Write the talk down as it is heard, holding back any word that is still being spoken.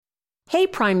Hey,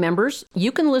 Prime members,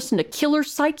 you can listen to Killer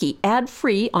Psyche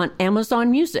ad-free on Amazon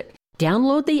Music.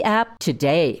 Download the app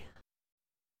today.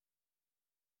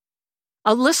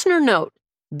 A listener note,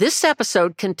 this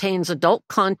episode contains adult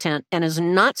content and is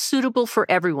not suitable for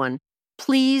everyone.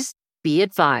 Please be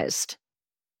advised.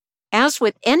 As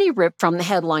with any Rip from the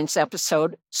Headlines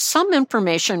episode, some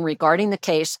information regarding the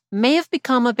case may have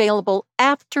become available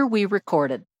after we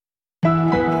recorded.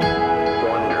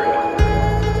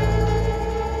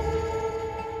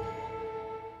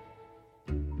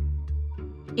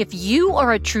 If you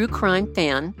are a true crime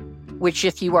fan, which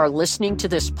if you are listening to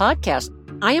this podcast,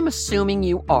 I am assuming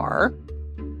you are,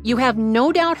 you have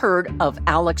no doubt heard of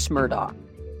Alex Murdaugh.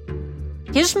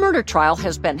 His murder trial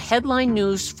has been headline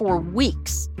news for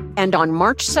weeks, and on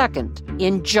March 2nd,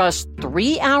 in just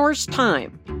 3 hours'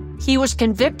 time, he was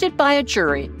convicted by a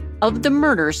jury of the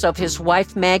murders of his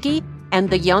wife Maggie and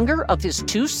the younger of his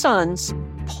 2 sons,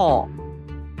 Paul.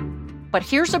 But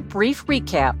here's a brief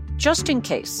recap, just in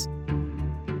case.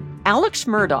 Alex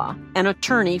Murdaugh, an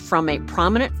attorney from a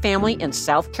prominent family in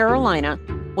South Carolina,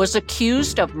 was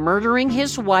accused of murdering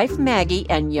his wife Maggie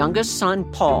and youngest son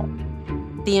Paul.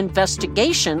 The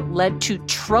investigation led to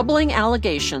troubling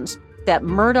allegations that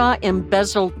Murdaugh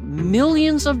embezzled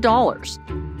millions of dollars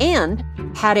and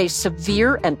had a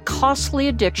severe and costly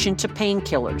addiction to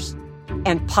painkillers,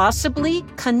 and possibly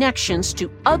connections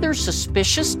to other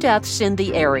suspicious deaths in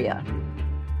the area.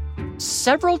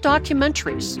 Several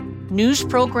documentaries, news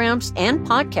programs, and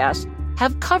podcasts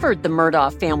have covered the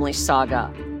Murdaugh family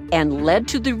saga and led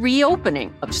to the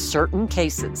reopening of certain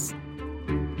cases.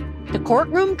 The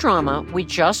courtroom drama we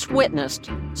just witnessed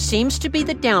seems to be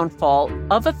the downfall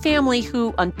of a family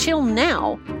who, until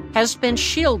now, has been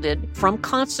shielded from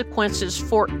consequences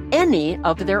for any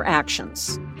of their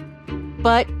actions.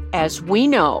 But as we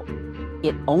know,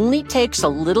 it only takes a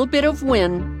little bit of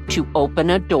wind to open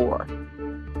a door.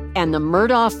 And the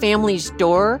Murdaugh family's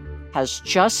door has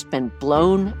just been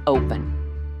blown open.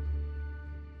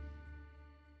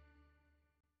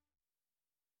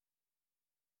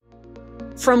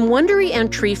 From Wondery and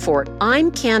Treefort,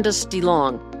 I'm Candace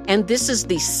DeLong, and this is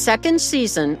the 2nd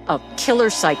season of Killer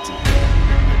Psyche.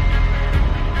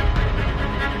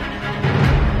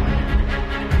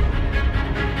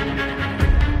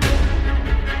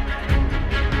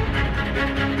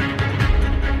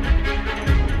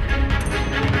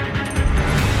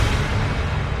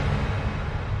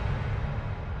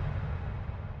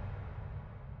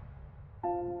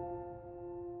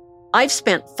 I've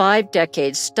spent 5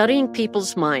 decades studying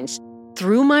people's minds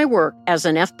through my work as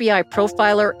an FBI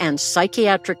profiler and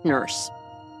psychiatric nurse.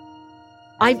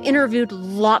 I've interviewed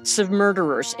lots of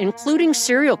murderers, including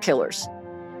serial killers.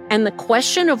 And the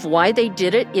question of why they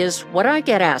did it is what I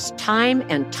get asked time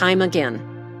and time again.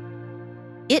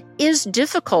 It is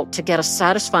difficult to get a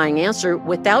satisfying answer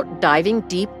without diving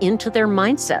deep into their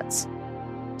mindsets.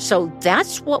 So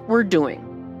that's what we're doing.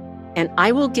 And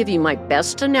I will give you my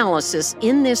best analysis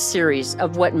in this series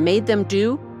of what made them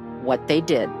do what they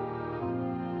did.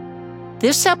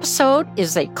 This episode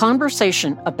is a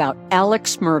conversation about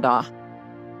Alex Murdaugh.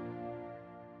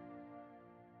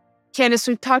 Candace,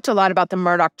 we've talked a lot about the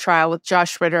Murdaugh trial with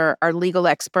Josh Ritter, our legal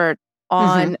expert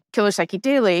on Killer Psyche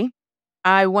Daily.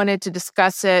 I wanted to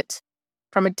discuss it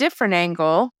from a different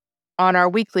angle on our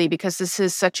weekly because this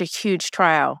is such a huge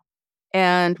trial.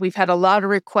 And we've had a lot of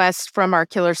requests from our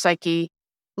Killer Psyche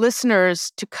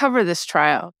listeners to cover this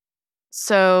trial.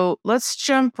 So let's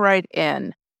jump right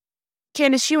in.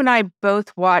 Candace, you and I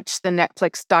both watched the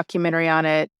Netflix documentary on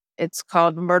it. It's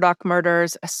called Murdaugh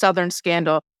Murders, A Southern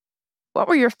Scandal. What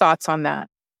were your thoughts on that?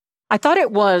 I thought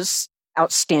it was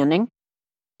outstanding.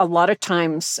 A lot of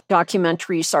times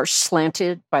documentaries are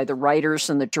slanted by the writers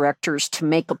and the directors to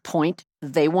make a point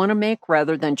they want to make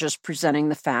rather than just presenting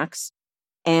the facts.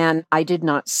 And I did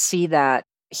not see that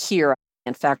here.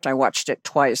 In fact, I watched it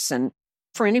twice. And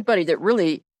for anybody that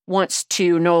really wants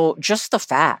to know just the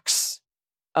facts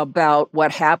about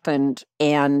what happened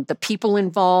and the people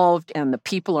involved and the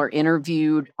people are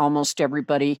interviewed, almost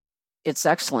everybody, it's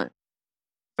excellent.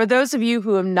 For those of you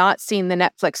who have not seen the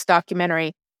Netflix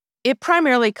documentary, it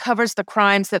primarily covers the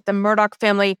crimes that the Murdaugh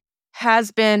family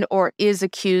has been or is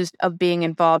accused of being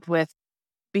involved with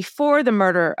before the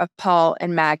murder of Paul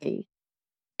and Maggie.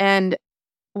 And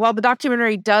while the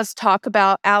documentary does talk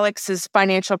about Alex's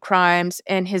financial crimes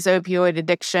and his opioid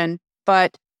addiction,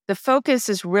 but the focus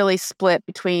is really split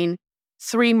between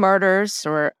 3 murders,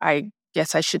 or I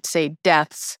guess I should say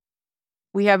deaths.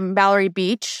 We have Mallory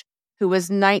Beach, who was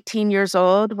 19 years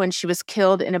old when she was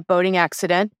killed in a boating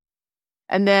accident.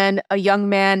 And then a young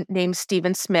man named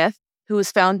Stephen Smith, who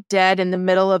was found dead in the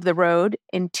middle of the road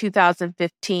in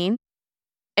 2015.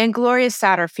 and Gloria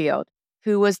Satterfield,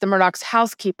 who was the Murdoch's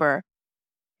housekeeper.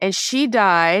 And she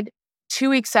died 2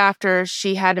 weeks after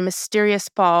she had a mysterious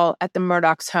fall at the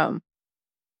Murdoch's home.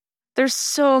 There's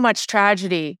so much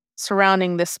tragedy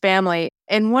surrounding this family.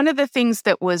 And one of the things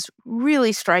that was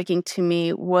really striking to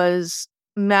me was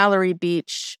Mallory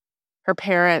Beach, her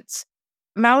parents.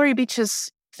 Mallory Beach's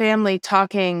family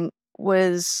talking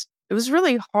was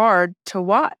really hard to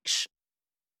watch.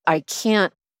 I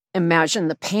can't imagine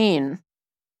the pain,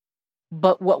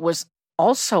 but what was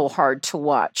also hard to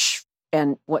watch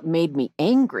and what made me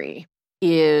angry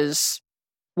is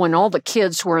when all the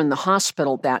kids were in the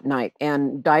hospital that night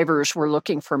and divers were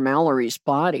looking for Mallory's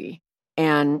body.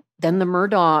 And then the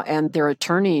Murdaugh and their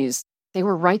attorneys, they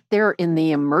were right there in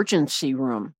the emergency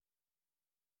room.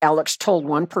 Alex told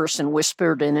one person,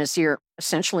 whispered in his ear,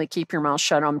 essentially, keep your mouth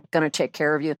shut, I'm going to take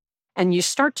care of you. And you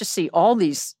start to see all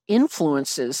these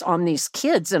influences on these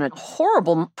kids in a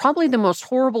horrible, probably the most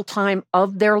horrible time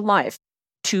of their life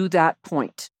to that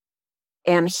point.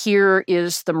 And here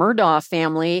is the Murdaugh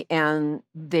family and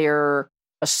their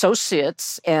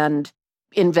associates and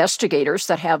investigators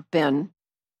that have been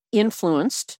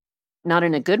influenced, not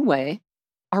in a good way,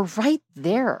 are right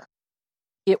there.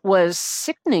 It was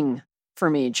sickening for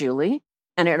me, Julie,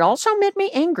 and it also made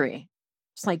me angry.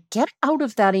 It's like, get out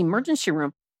of that emergency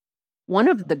room. One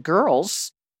of the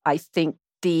girls, I think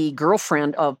the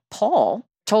girlfriend of Paul,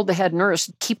 told the head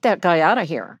nurse, keep that guy out of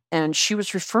here. And she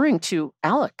was referring to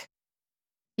Alec.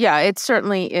 Yeah, it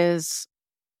certainly is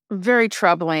very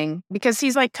troubling because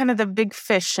he's like kind of the big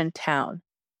fish in town.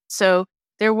 So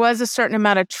there was a certain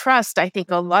amount of trust I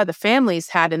think a lot of the families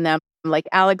had in them. Like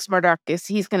Alex Murdaugh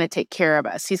he's going to take care of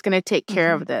us. He's going to take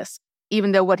care of this,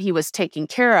 even though what he was taking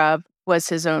care of was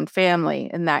his own family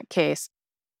in that case.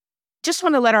 Just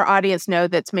want to let our audience know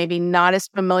that's maybe not as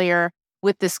familiar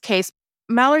with this case.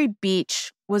 Mallory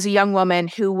Beach was a young woman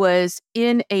who was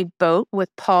in a boat with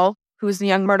Paul, who was the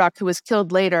young Murdaugh who was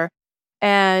killed later,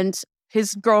 and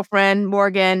his girlfriend,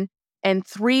 Morgan, and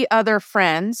 3 other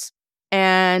friends.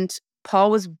 And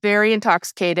Paul was very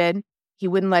intoxicated. He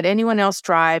wouldn't let anyone else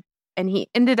drive. And he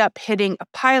ended up hitting a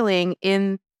piling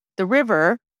in the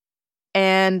river,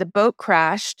 and the boat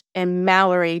crashed, and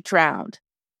Mallory drowned.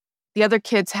 The other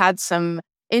kids had some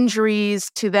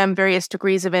injuries to them, various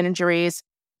degrees of injuries.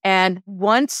 And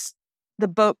once the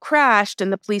boat crashed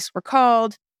and the police were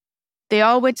called, they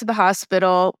all went to the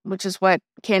hospital, which is what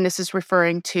Candace is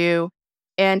referring to.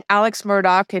 And Alex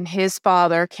Murdaugh and his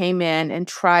father came in and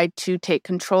tried to take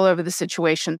control over the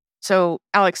situation. So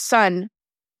Alex's son,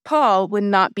 Paul, would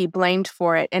not be blamed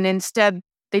for it. And instead,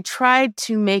 they tried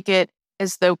to make it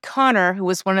as though Connor, who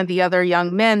was one of the other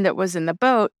young men that was in the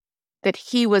boat, that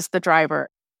he was the driver.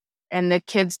 And the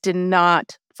kids did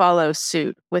not follow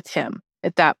suit with him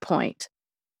at that point.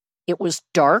 It was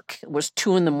dark. It was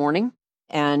 2 a.m.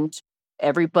 And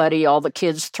everybody, all the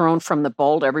kids thrown from the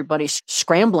boat, everybody's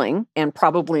scrambling and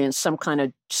probably in some kind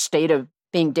of state of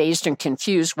being dazed and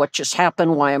confused. What just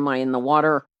happened? Why am I in the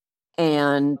water?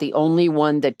 And the only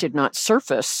one that did not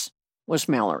surface was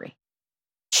Mallory.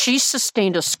 She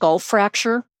sustained a skull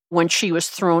fracture when she was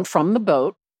thrown from the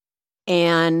boat,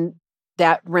 and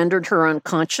that rendered her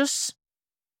unconscious.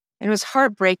 And it was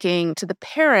heartbreaking to the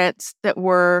parents that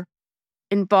were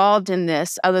involved in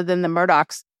this, other than the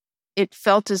Murdaughs. It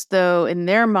felt as though, in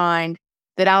their mind,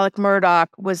 that Alec Murdaugh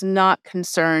was not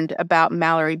concerned about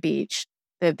Mallory Beach,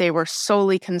 that they were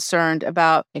solely concerned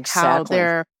about how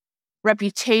their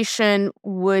reputation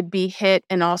would be hit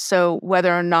and also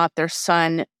whether or not their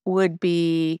son would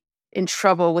be in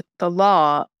trouble with the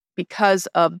law because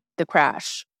of the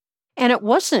crash. And it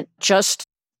wasn't just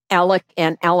Alec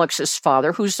and Alex's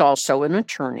father, who's also an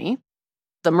attorney.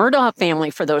 The Murdaugh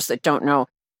family, for those that don't know,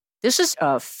 this is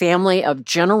a family of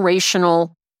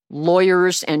generational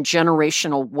lawyers and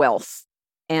generational wealth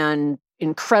and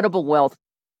incredible wealth,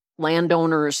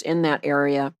 landowners in that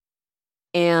area.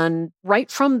 And right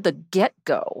from the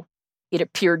get-go, it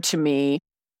appeared to me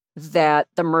that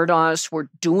the Murdaughs were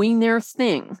doing their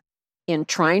thing in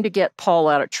trying to get Paul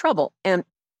out of trouble. And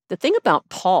the thing about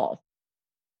Paul,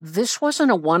 this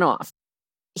wasn't a one-off.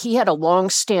 He had a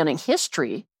long-standing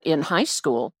history in high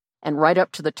school and right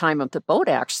up to the time of the boat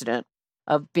accident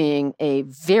of being a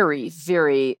very,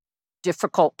 very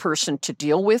difficult person to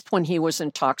deal with when he was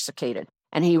intoxicated.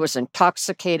 And he was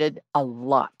intoxicated a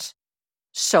lot.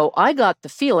 So I got the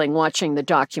feeling watching the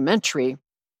documentary,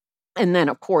 and then,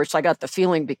 of course, I got the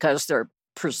feeling because they're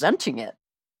presenting it,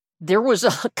 there was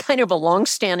a kind of a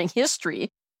long-standing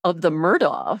history of the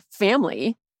Murdaugh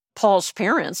family, Paul's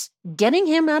parents, getting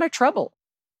him out of trouble.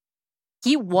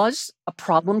 He was a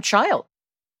problem child,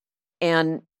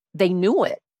 and they knew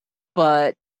it,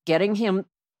 but getting him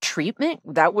treatment.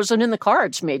 That wasn't in the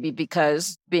cards, maybe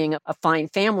because being a fine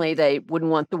family, they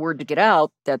wouldn't want the word to get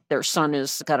out that their son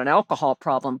has got an alcohol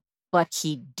problem, but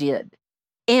he did.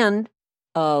 And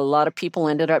a lot of people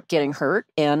ended up getting hurt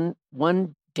and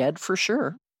one dead for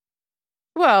sure.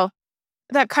 Well,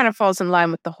 that kind of falls in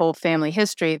line with the whole family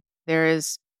history. There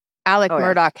is Alec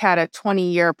Murdaugh had a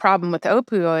 20-year problem with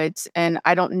opioids, and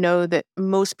I don't know that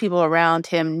most people around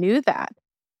him knew that.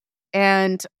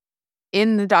 And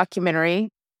in the documentary,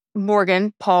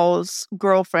 Morgan, Paul's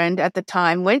girlfriend at the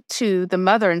time, went to the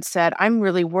mother and said, I'm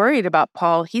really worried about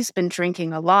Paul. He's been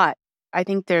drinking a lot. I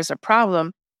think there's a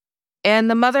problem.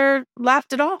 And the mother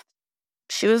laughed it off.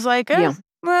 She was like,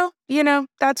 well,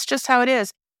 that's just how it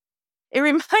is. It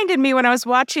reminded me when I was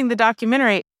watching the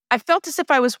documentary, I felt as if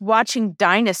I was watching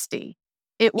Dynasty.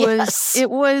 It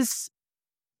was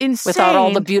insane. Without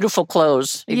all the beautiful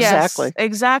clothes. Exactly. Yes,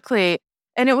 exactly.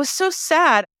 And it was so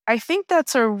sad. I think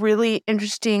that's a really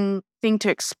interesting thing to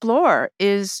explore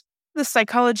is the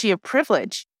psychology of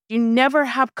privilege. You never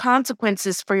have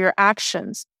consequences for your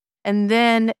actions. And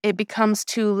then it becomes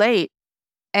too late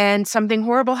and something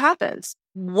horrible happens.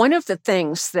 One of the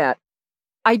things that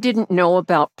I didn't know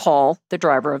about Paul, the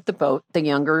driver of the boat, the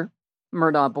younger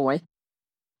Murdaugh boy,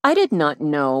 I did not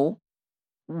know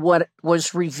what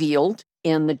was revealed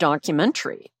in the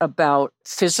documentary about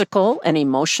physical and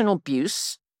emotional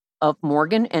abuse of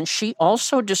Morgan. And she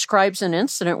also describes an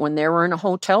incident when they were in a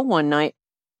hotel one night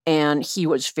and he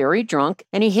was very drunk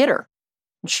and he hit her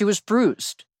and she was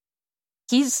bruised.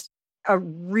 He's a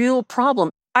real problem.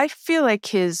 I feel like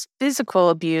his physical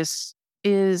abuse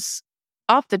is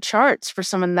off the charts for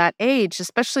someone that age,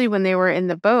 especially when they were in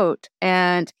the boat.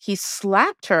 And he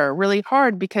slapped her really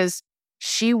hard because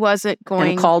she wasn't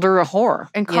going... And called her a whore.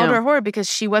 And called her a whore because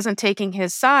she wasn't taking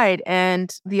his side.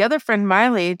 And the other friend,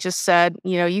 Miley, just said,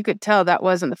 you could tell that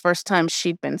wasn't the first time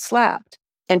she'd been slapped.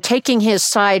 And taking his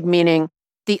side, meaning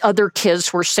the other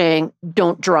kids were saying,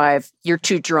 don't drive, you're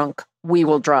too drunk, we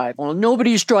will drive. Well,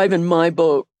 nobody's driving my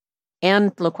boat.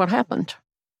 And look what happened.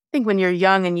 I think when you're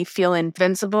young and you feel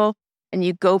invincible and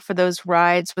you go for those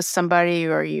rides with somebody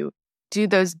or you do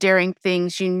those daring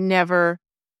things, you never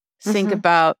think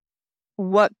about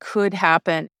what could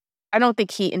happen. I don't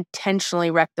think he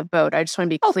intentionally wrecked the boat. I just want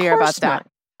to be clear about that.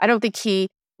 I don't think he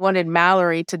wanted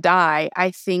Mallory to die. I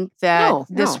think that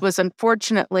this was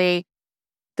unfortunately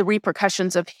the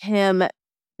repercussions of him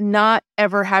not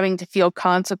ever having to feel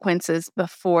consequences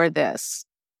before this.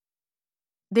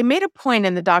 They made a point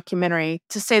in the documentary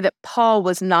to say that Paul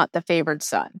was not the favored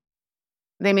son.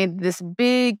 They made this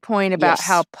big point about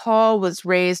how Paul was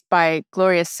raised by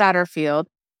Gloria Satterfield,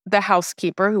 the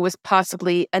housekeeper, who was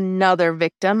possibly another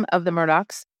victim of the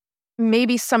Murdaughs.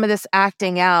 Maybe some of this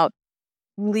acting out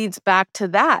leads back to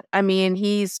that. I mean,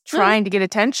 he's trying to get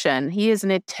attention. He is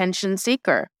an attention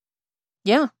seeker.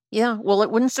 Yeah. Well, it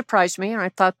wouldn't surprise me. And I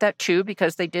thought that too,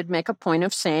 because they did make a point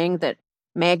of saying that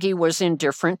Maggie was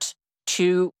indifferent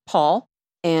to Paul.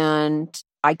 And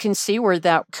I can see where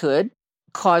that could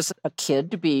cause a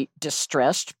kid to be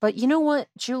distressed. But you know what,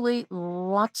 Julie?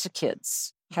 Lots of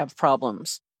kids have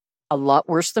problems. A lot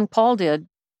worse than Paul did.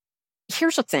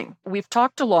 Here's the thing. We've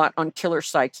talked a lot on Killer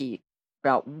Psyche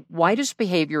about why does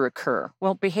behavior occur?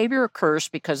 Well, behavior occurs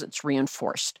because it's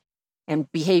reinforced.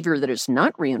 And behavior that is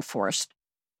not reinforced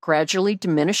gradually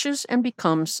diminishes and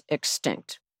becomes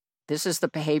extinct. This is the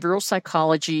behavioral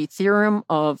psychology theorem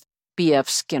of B.F.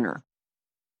 Skinner.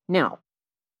 Now,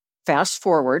 fast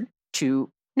forward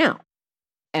to now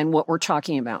and what we're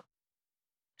talking about.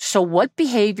 So what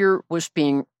behavior was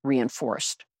being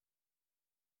reinforced?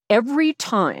 Every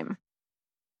time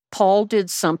Paul did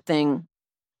something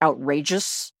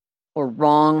outrageous or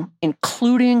wrong,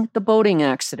 including the boating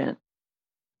accident,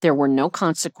 there were no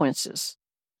consequences.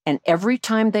 And every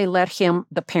time they let him,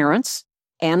 the parents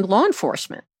and law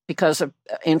enforcement, because of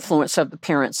influence of the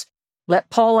parents,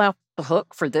 let Paul out the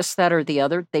hook for this, that, or the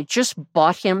other, they just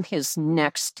bought him his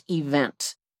next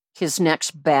event, his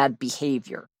next bad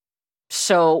behavior.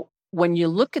 So when you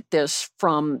look at this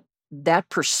from that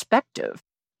perspective,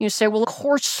 you say, well, of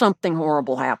course something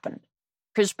horrible happened.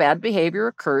 His bad behavior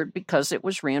occurred because it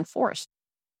was reinforced.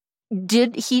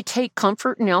 Did he take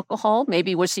comfort in alcohol?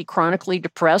 Maybe was he chronically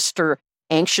depressed or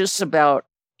anxious about,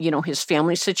 his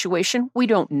family situation? We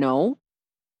don't know.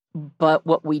 But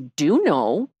what we do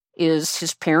know is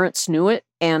his parents knew it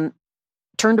and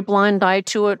turned a blind eye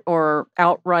to it or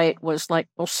outright was like,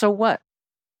 well, so what?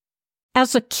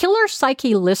 As a Killer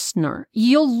Psyche listener,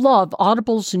 you'll love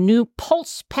Audible's new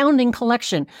pulse-pounding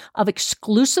collection of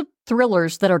exclusive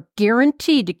thrillers that are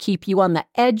guaranteed to keep you on the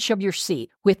edge of your seat.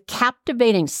 With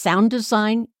captivating sound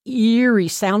design, eerie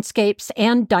soundscapes,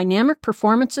 and dynamic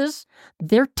performances,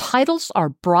 their titles are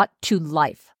brought to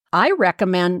life. I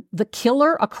recommend The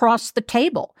Killer Across the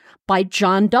Table by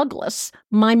John Douglas,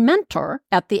 my mentor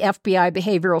at the FBI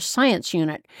Behavioral Science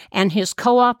Unit, and his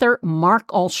co-author, Mark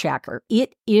Olshacker.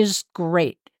 It is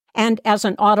great. And as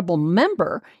an Audible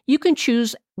member, you can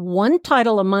choose one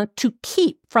title a month to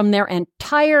keep from their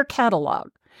entire catalog.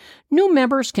 New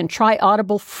members can try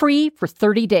Audible free for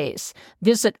 30 days.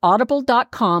 Visit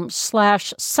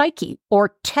audible.com/psyche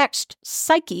or text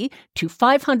psyche to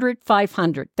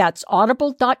 500-500. That's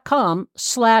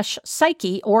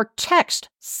audible.com/psyche or text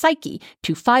psyche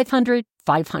to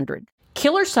 500-500.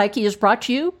 Killer Psyche is brought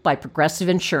to you by Progressive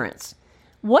Insurance.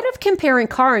 What if comparing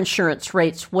car insurance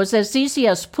rates was as easy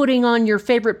as putting on your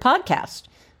favorite podcast?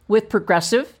 With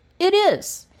Progressive, it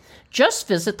is. Just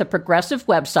visit the Progressive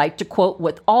website to quote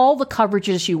with all the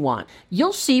coverages you want.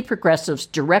 You'll see Progressive's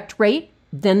direct rate,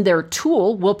 then their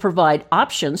tool will provide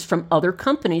options from other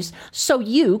companies so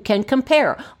you can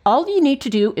compare. All you need to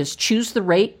do is choose the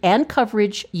rate and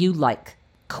coverage you like.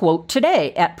 Quote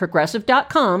today at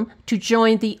Progressive.com to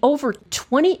join the over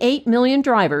 28 million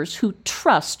drivers who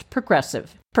trust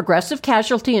Progressive. Progressive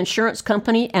Casualty Insurance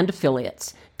Company and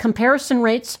Affiliates. Comparison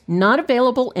rates not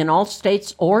available in all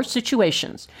states or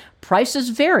situations. Prices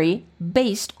vary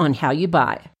based on how you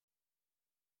buy.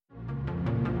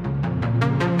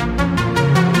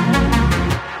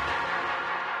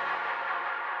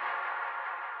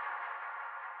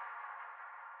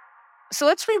 So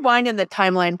let's rewind in the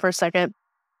timeline for a second.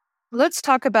 Let's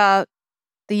talk about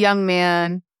the young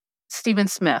man, Stephen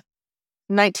Smith,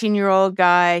 19-year-old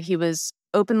guy. He was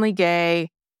openly gay,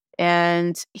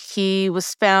 and he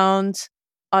was found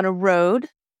on a road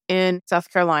in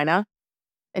South Carolina.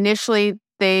 Initially,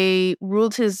 they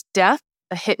ruled his death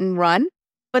a hit and run,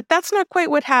 but that's not quite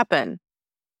what happened.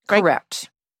 Right? Correct.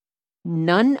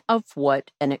 None of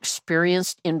what an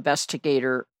experienced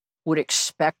investigator would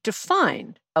expect to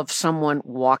find of someone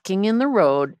walking in the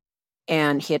road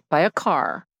and hit by a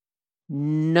car.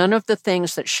 None of the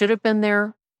things that should have been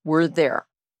there were there.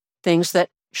 Things that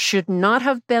should not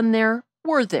have been there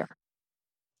were there.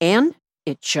 And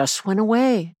it just went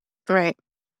away. Right.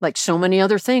 Like so many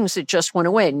other things, it just went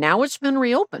away. Now it's been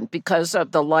reopened because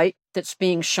of the light that's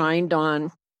being shined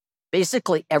on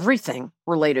basically everything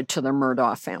related to the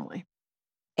Murdaugh family.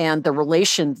 And the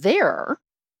relation there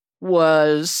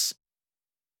was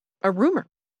a rumor.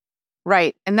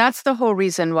 Right. And that's the whole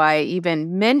reason why I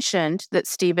even mentioned that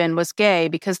Stephen was gay,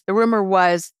 because the rumor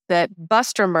was that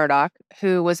Buster Murdaugh,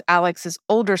 who was Alex's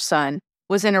older son,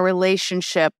 was in a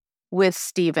relationship with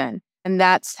Stephen. And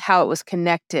that's how it was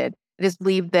connected. It is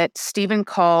believed that Stephen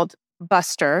called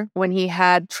Buster when he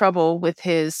had trouble with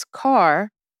his car,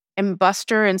 and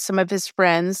Buster and some of his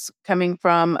friends coming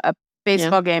from a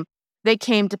baseball game, they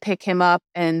came to pick him up,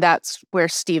 and that's where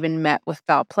Stephen met with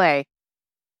foul play.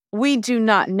 We do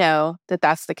not know that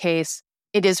that's the case.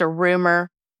 It is a rumor.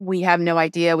 We have no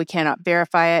idea. We cannot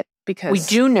verify it because... We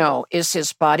do know is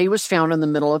his body was found in the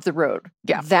middle of the road.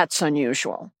 Yeah. That's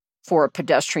unusual for a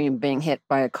pedestrian being hit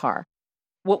by a car.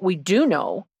 What we do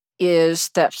know is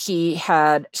that he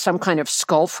had some kind of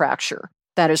skull fracture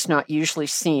that is not usually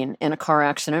seen in a car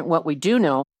accident. What we do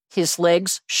know, his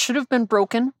legs should have been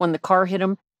broken when the car hit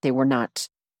him. They were not.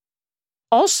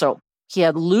 Also, he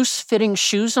had loose-fitting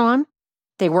shoes on.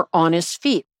 They were on his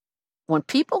feet. When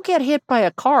people get hit by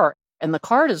a car, and the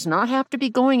car does not have to be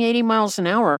going 80 miles an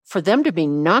hour for them to be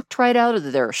knocked right out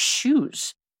of their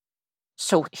shoes.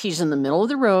 So he's in the middle of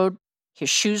the road.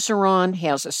 His shoes are on. He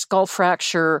has a skull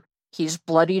fracture. He's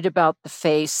bloodied about the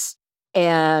face.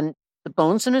 And the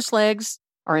bones in his legs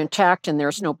are intact, and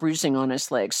there's no bruising on his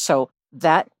legs. So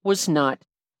that was not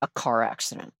a car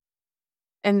accident.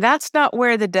 And that's not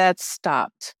where the death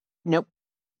stopped. Nope.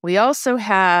 We also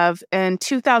have, in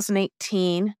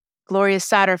 2018, Gloria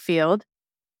Satterfield.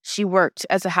 She worked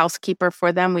as a housekeeper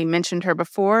for them. We mentioned her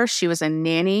before. She was a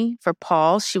nanny for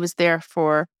Paul. She was there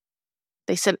for,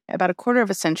 they said, about a quarter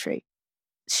of a century.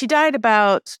 She died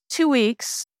about 2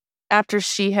 weeks after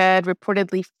she had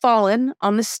reportedly fallen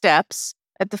on the steps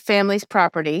at the family's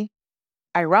property.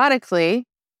 Ironically,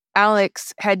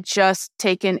 Alex had just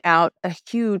taken out a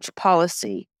huge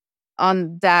policy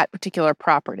on that particular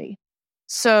property.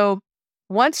 So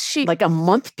once she... Like a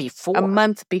month before. A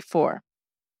month before.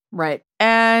 Right.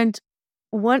 And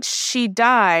once she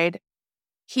died,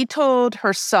 he told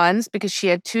her sons, because she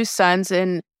had 2 sons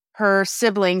and her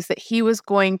siblings, that he was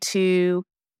going to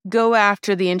go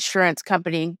after the insurance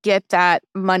company and get that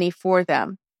money for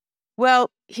them.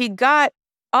 Well, he got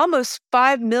almost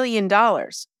 $5 million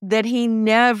that he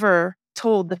never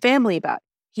told the family about.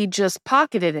 He just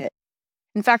pocketed it.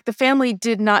 In fact, the family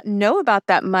did not know about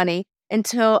that money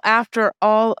until after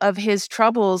all of his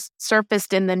troubles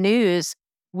surfaced in the news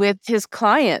with his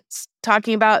clients,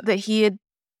 talking about that he had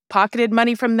pocketed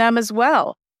money from them as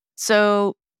well.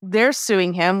 So they're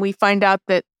suing him. We find out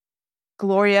that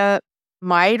Gloria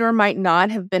might or might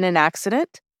not have been an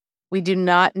accident. We do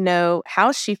not know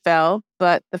how she fell,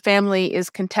 but the family is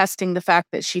contesting the fact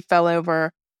that she fell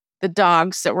over the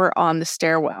dogs that were on the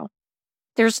stairwell.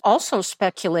 There's also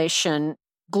speculation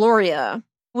Gloria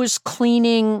was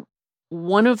cleaning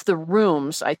one of the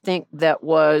rooms, I think that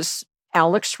was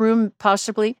Alex's room,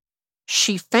 possibly.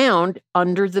 She found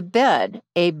under the bed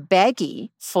a baggie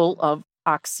full of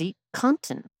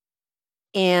OxyContin.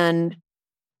 And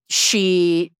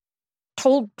she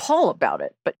told Paul about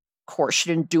it, but of course she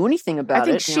didn't do anything about it. I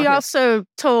think she also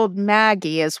told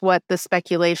Maggie, is what the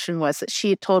speculation was, that she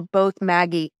had told both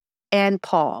Maggie and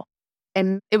Paul.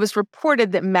 And it was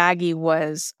reported that Maggie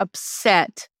was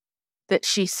upset that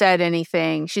she said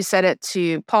anything. She said it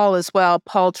to Paul as well.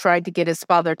 Paul tried to get his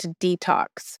father to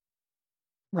detox.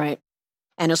 Right.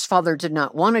 And his father did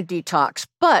not want to detox,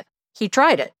 but he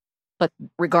tried it. But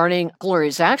regarding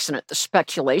Gloria's accident, the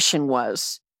speculation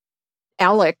was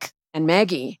Alec and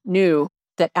Maggie knew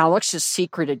that Alex's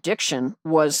secret addiction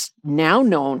was now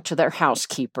known to their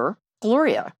housekeeper,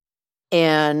 Gloria,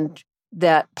 and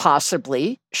that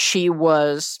possibly she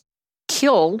was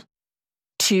killed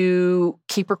to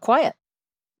keep her quiet.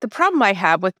 The problem I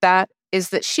have with that is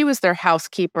that she was their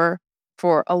housekeeper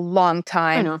for a long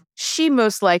time. I know. She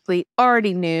most likely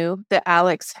already knew that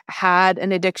Alex had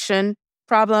an addiction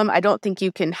problem. I don't think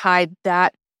you can hide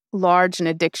that large an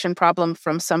addiction problem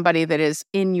from somebody that is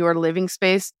in your living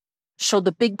space. So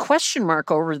the big question mark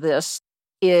over this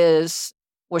is,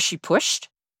 was she pushed?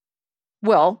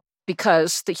 Well,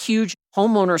 because the huge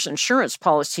homeowners insurance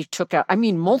policy took out,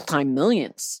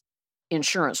 multi-millions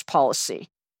insurance policy.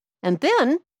 And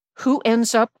then who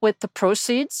ends up with the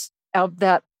proceeds of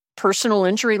that personal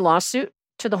injury lawsuit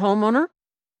to the homeowner?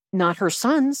 Not her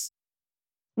sons.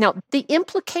 Now, the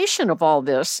implication of all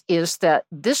this is that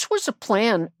this was a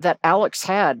plan that Alex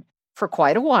had for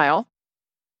quite a while,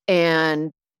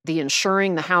 and the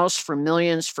insuring the house for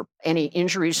millions for any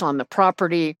injuries on the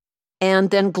property. And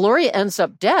then Gloria ends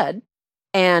up dead,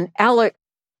 and Alec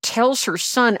tells her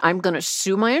son, I'm going to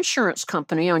sue my insurance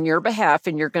company on your behalf,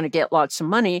 and you're going to get lots of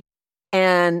money.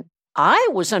 And I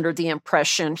was under the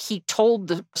impression he told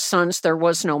the sons there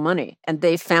was no money, and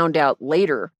they found out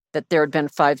later that there had been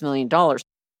 $5 million.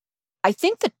 I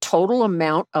think the total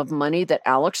amount of money that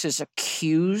Alex is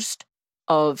accused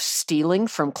of stealing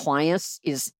from clients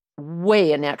is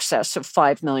way in excess of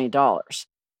 $5 million.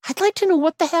 I'd like to know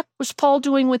what the heck was Paul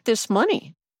doing with this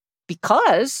money?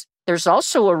 Because there's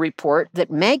also a report that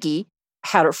Maggie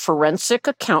had a forensic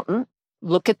accountant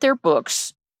look at their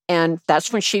books, and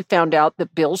that's when she found out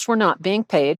that bills were not being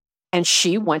paid, and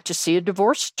she went to see a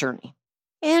divorce attorney.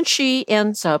 And she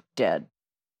ends up dead.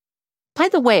 By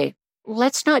the way,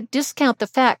 let's not discount the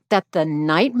fact that the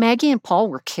night Maggie and Paul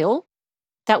were killed,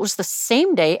 that was the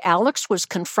same day Alex was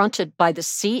confronted by the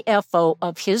CFO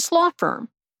of his law firm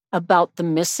about the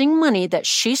missing money that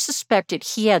she suspected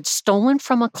he had stolen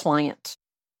from a client.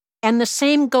 And the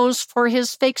same goes for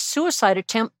his fake suicide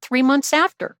attempt 3 months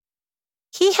after.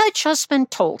 He had just been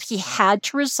told he had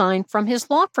to resign from his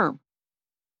law firm.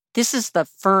 This is the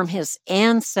firm his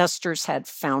ancestors had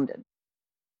founded.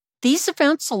 These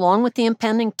events, along with the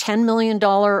impending $10 million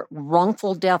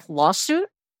wrongful death lawsuit,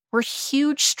 were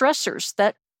huge stressors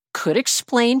that could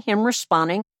explain him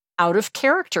responding out of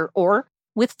character or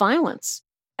with violence,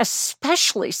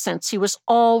 especially since he was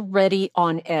already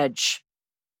on edge.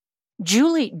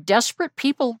 Julie, desperate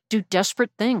people do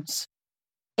desperate things.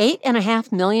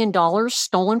 $8.5 million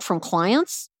stolen from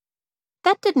clients?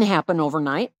 That didn't happen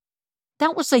overnight.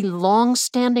 That was a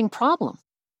long-standing problem.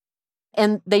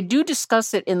 And they do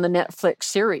discuss it in the Netflix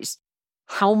series,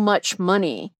 how much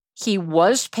money he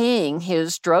was paying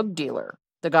his drug dealer,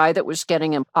 the guy that was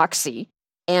getting him Oxy,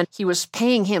 and he was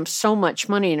paying him so much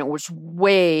money, and it was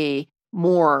way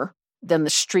more than the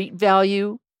street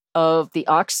value of the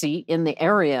Oxy in the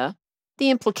area,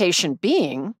 the implication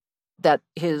being that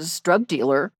his drug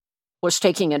dealer was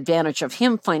taking advantage of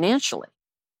him financially.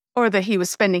 Or that he was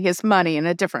spending his money in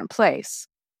a different place.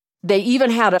 They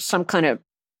even had some kind of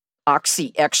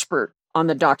Oxy expert on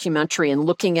the documentary and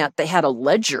they had a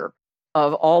ledger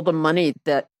of all the money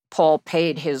that Paul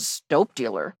paid his dope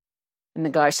dealer. And the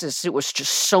guy says it was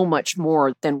just so much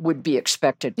more than would be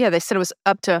expected. Yeah, they said it was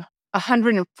up to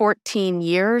 114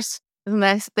 years. And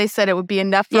they said it would be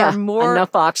enough for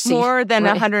enough oxy. More than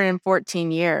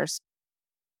 114 years.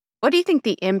 What do you think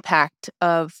the impact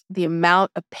of the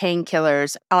amount of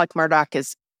painkillers Alec Murdaugh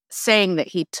is saying that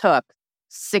he took,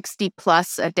 60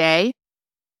 plus a day?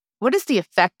 What is the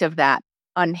effect of that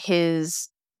on his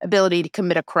ability to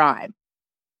commit a crime?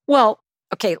 Well,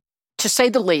 okay, to say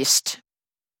the least,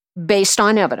 based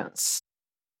on evidence,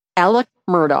 Alec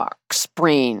Murdaugh's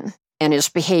brain and his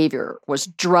behavior was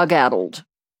drug-addled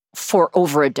for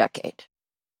over a decade.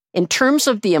 In terms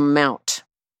of the amount,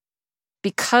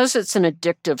 because it's an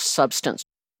addictive substance,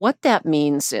 what that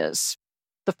means is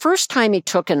the first time he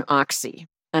took an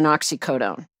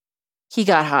oxycodone, he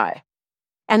got high.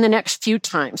 And the next few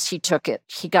times he took it,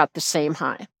 he got the same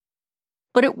high.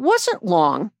 But it wasn't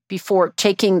long before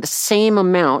taking the same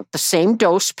amount, the same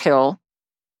dose pill,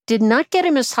 did not get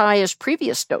him as high as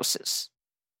previous doses,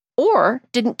 or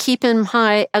didn't keep him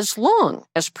high as long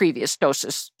as previous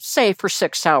doses, say for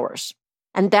 6 hours.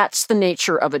 And that's the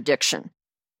nature of addiction.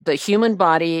 The human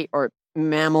body, or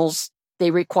mammals,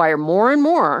 they require more and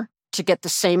more to get the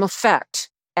same effect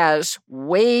as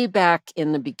way back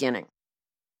in the beginning.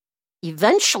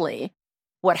 Eventually,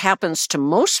 what happens to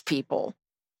most people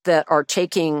that are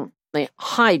taking the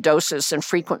high doses and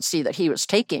frequency that he was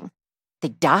taking, they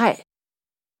die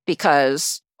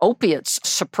because opiates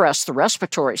suppress the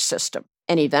respiratory system.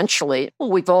 And eventually,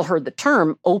 we've all heard the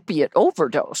term opiate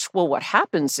overdose. Well, what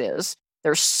happens is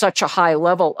there's such a high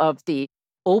level of the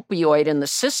opioid in the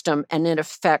system, and it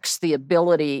affects the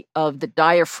ability of the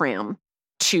diaphragm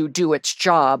to do its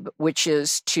job, which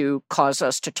is to cause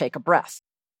us to take a breath.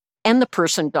 And the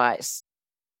person dies.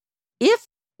 If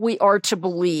we are to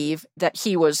believe that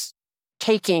he was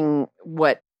taking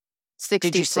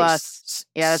 60 plus.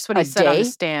 Yeah, that's what he said on the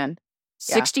stand.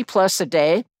 60 plus a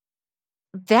day,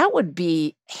 that would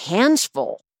be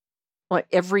handsful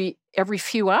every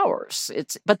few hours.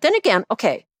 But then again,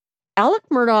 okay, Alec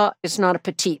Murdaugh is not a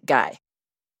petite guy.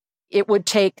 It would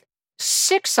take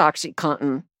 6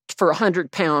 OxyContin for a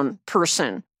 100-pound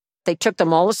person. They took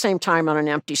them all the same time on an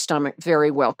empty stomach,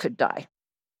 very well could die,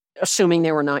 assuming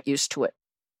they were not used to it.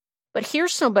 But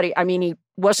here's somebody, he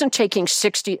wasn't taking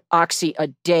 60 oxy a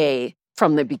day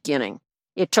from the beginning.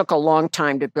 It took a long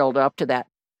time to build up to that.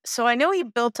 So I know he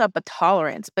built up a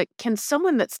tolerance, but can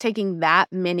someone that's taking that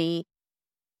many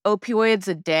opioids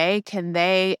a day, can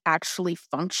they actually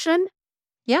function?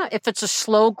 Yeah, if it's a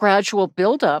slow, gradual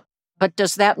buildup. But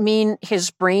does that mean his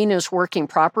brain is working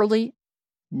properly?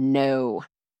 No.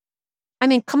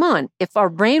 Come on. If our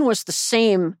brain was the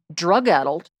same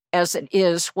drug-addled as it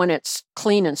is when it's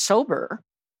clean and sober,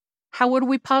 how would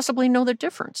we possibly know the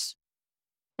difference?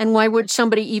 And why would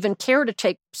somebody even care to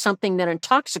take something that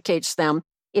intoxicates them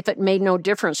if it made no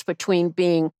difference between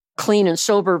being clean and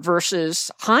sober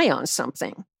versus high on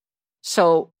something?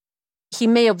 So he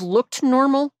may have looked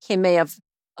normal. He may have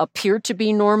appeared to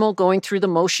be normal, going through the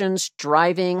motions,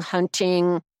 driving,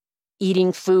 hunting,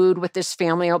 eating food with his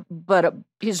family, but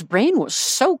his brain was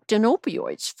soaked in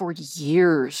opioids for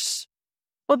years.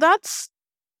 Well, that's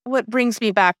what brings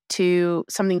me back to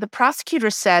something the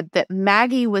prosecutor said, that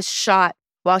Maggie was shot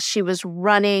while she was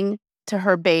running to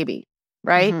her baby,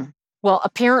 right? Mm-hmm. Well,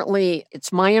 apparently,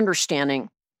 it's my understanding,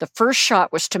 the first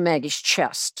shot was to Maggie's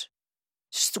chest,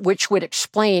 which would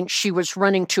explain she was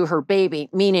running to her baby,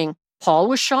 meaning Paul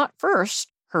was shot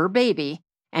first, her baby,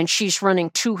 and she's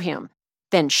running to him.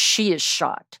 Then she is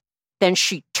shot. Then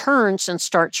she turns and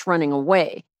starts running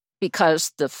away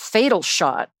because the fatal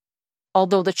shot,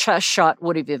 although the chest shot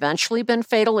would have eventually been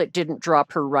fatal, it didn't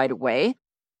drop her right away.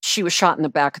 She was shot in the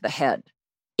back of the head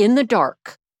in the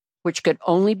dark, which could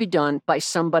only be done by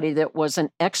somebody that was an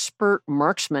expert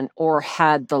marksman or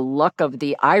had the luck of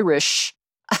the Irish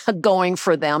going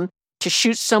for them to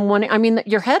shoot someone.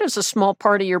 Your head is a small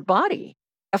part of your body.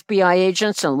 FBI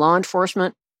agents and law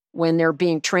enforcement, when they're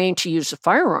being trained to use a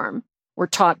firearm, were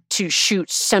taught to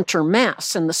shoot center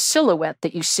mass, and the silhouette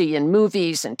that you see in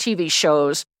movies and TV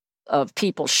shows of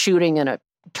people shooting in a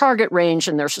target range,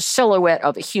 and there's a silhouette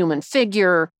of a human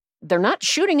figure. They're not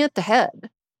shooting at the head.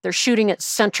 They're shooting at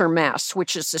center mass,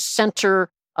 which is the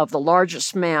center of the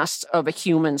largest mass of a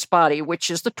human's body, which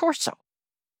is the torso,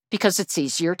 because it's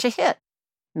easier to hit.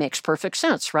 Makes perfect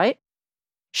sense, right?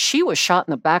 She was shot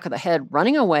in the back of the head,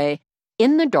 running away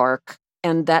in the dark,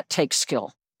 and that takes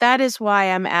skill. That is why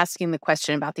I'm asking the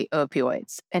question about the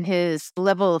opioids and his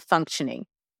level of functioning.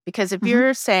 Because if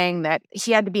you're saying that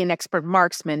he had to be an expert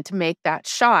marksman to make that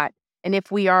shot, and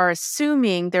if we are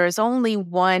assuming there is only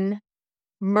one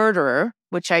murderer,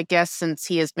 which I guess since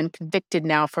he has been convicted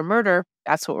now for murder,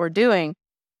 that's what we're doing.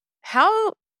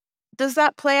 How does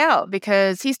that play out?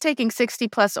 Because he's taking 60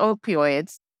 plus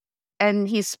opioids and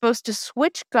he's supposed to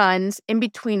switch guns in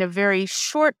between a very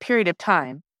short period of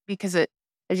time because it,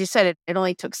 as you said, it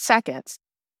only took seconds.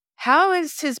 How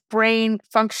is his brain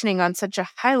functioning on such a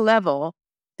high level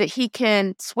that he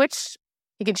can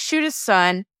shoot his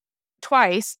son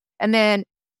twice and then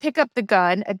pick up the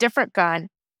gun, a different gun,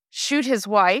 shoot his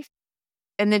wife,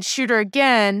 and then shoot her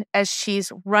again as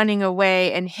she's running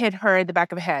away and hit her in the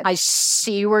back of the head? I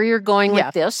see where you're going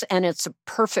with this, and it's a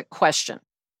perfect question.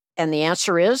 And the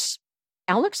answer is,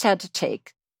 Alex had to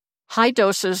take high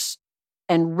doses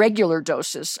and regular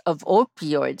doses of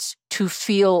opioids to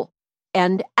feel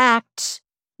and act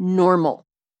normal.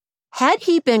 Had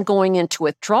he been going into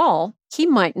withdrawal, he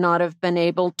might not have been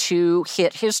able to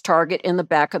hit his target in the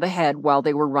back of the head while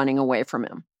they were running away from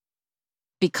him,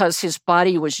 because his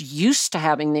body was used to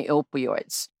having the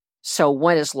opioids. So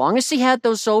as long as he had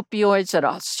those opioids at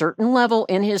a certain level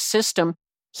in his system,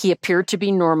 he appeared to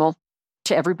be normal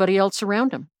to everybody else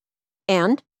around him.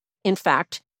 And, in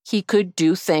fact, he could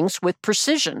do things with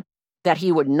precision that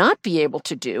he would not be able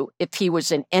to do if he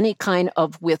was in any kind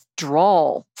of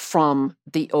withdrawal from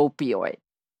the opioid.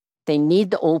 They need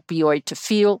the opioid to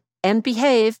feel and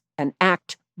behave and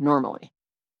act normally.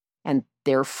 And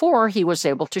therefore, he was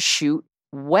able to shoot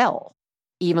well,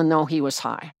 even though he was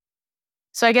high.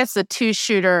 So I guess the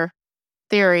two-shooter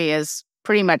theory is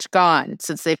pretty much gone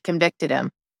since they've convicted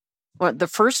him. Well, the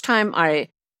first time I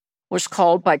was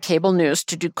called by cable news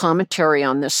to do commentary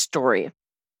on this story,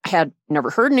 I had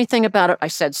never heard anything about it. I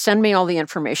said, send me all the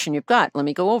information you've got. Let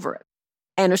me go over it.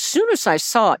 And as soon as I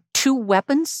saw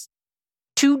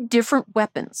two different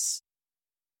weapons,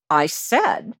 I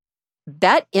said,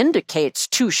 that indicates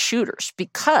two shooters,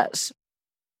 because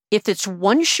if it's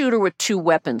one shooter with two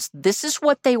weapons, this is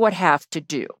what they would have to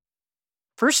do.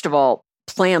 First of all,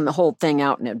 plan the whole thing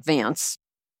out in advance.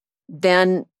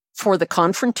 Then for the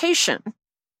confrontation,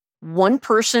 one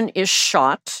person is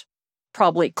shot,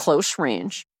 probably close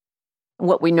range.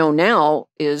 What we know now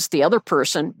is the other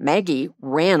person, Maggie,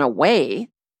 ran away,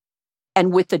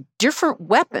 and with a different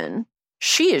weapon,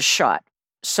 she is shot.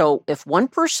 So if one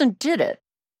person did it,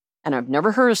 and I've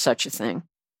never heard of such a thing,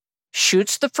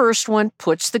 shoots the first one,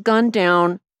 puts the gun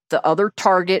down, the other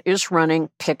target is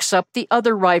running, picks up the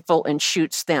other rifle and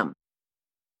shoots them.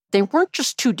 They weren't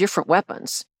just two different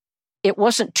weapons. It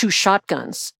wasn't two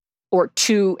shotguns or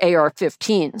two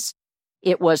AR-15s.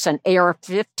 It was an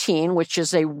AR-15, which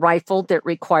is a rifle that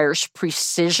requires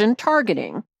precision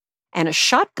targeting, and a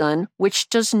shotgun, which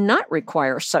does not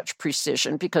require such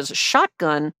precision, because a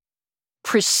shotgun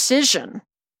precision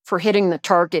for hitting the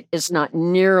target is not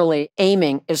nearly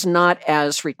aiming, is not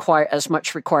as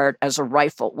much required as a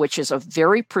rifle, which is a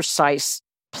very precise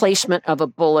placement of a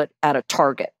bullet at a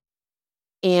target.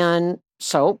 And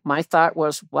so my thought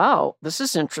was, wow, this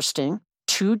is interesting.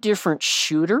 Two different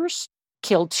shooters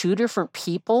killed two different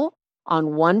people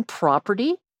on one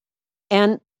property.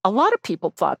 And a lot of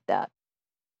people thought that.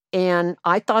 And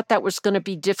I thought that was going to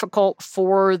be difficult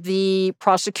for the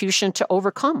prosecution to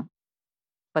overcome.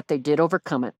 But they did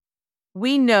overcome it.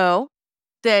 We know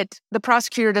that the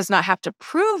prosecutor does not have to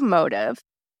prove motive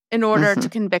in order to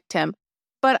convict him.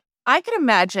 But I can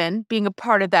imagine being a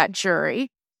part of that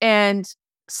jury and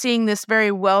seeing this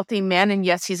very wealthy man, and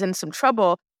yes, he's in some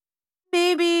trouble,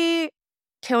 maybe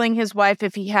killing his wife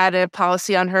if he had a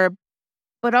policy on her,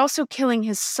 but also killing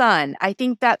his son. I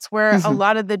think that's where a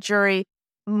lot of the jury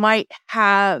might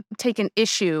have taken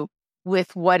issue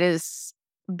with what is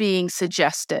being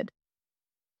suggested.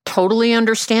 Totally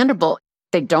understandable.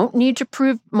 They don't need to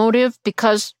prove motive,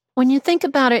 because when you think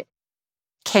about it,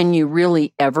 can you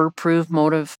really ever prove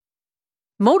motive?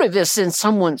 Motive is in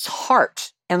someone's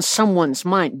heart and someone's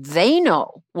mind. They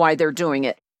know why they're doing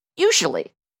it,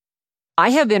 usually. I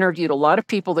have interviewed a lot of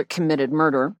people that committed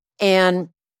murder, and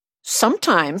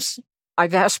sometimes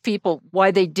I've asked people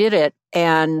why they did it,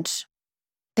 and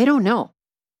they don't know.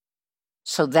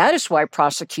 So that is why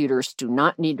prosecutors do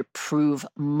not need to prove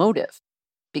motive,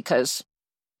 because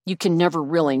you can never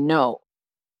really know.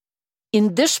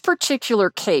 In this particular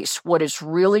case, what is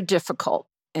really difficult,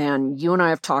 and you and I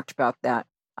have talked about that,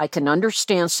 I can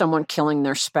understand someone killing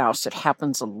their spouse. It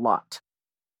happens a lot.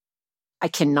 I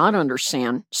cannot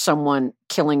understand someone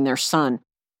killing their son.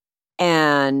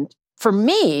 And for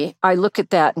me, I look at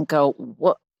that and go,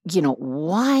 well,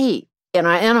 why? And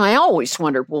I always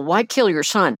wondered, well, why kill your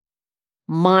son?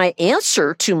 My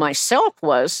answer to myself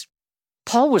was,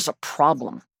 Paul was a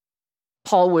problem.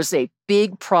 Paul was a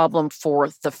big problem for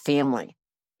the family.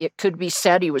 It could be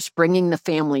said he was bringing the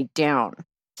family down.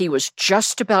 He was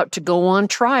just about to go on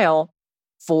trial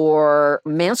for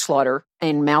manslaughter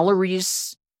and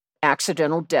Mallory's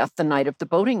accidental death the night of the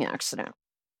boating accident.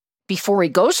 Before he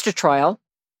goes to trial,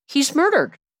 he's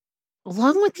murdered,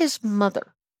 along with his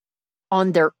mother,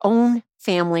 on their own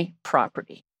family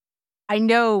property. I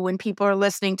know when people are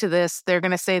listening to this, they're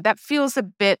going to say that feels a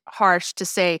bit harsh to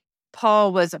say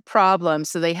Paul was a problem,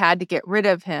 so they had to get rid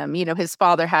of him. His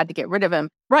father had to get rid of him.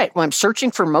 Right. Well, I'm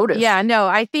searching for motive. Yeah, no,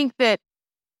 I think that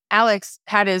Alex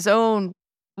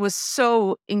was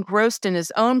so engrossed in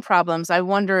his own problems. I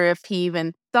wonder if he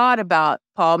even thought about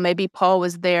Paul. Maybe Paul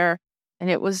was there and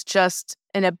it was just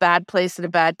in a bad place at a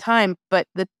bad time. But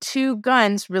the two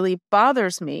guns really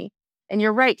bothers me. And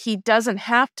you're right, he doesn't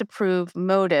have to prove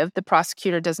motive. The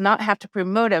prosecutor does not have to prove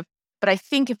motive. But I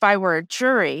think if I were a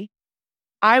jury,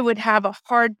 I would have a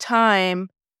hard time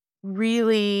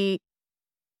really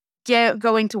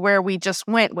going to where we just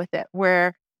went with it,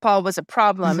 where Paul was a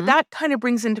problem. Mm-hmm. That kind of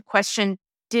brings into question,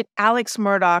 did Alex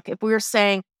Murdaugh, if we were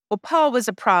saying, well, Paul was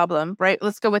a problem, right?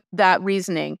 Let's go with that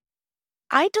reasoning.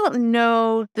 I don't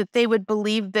know that they would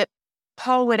believe that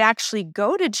Paul would actually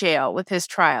go to jail with his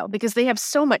trial because they have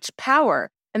so much power.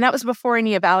 And that was before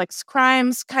any of Alex's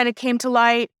crimes kind of came to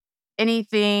light.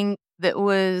 Anything that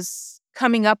was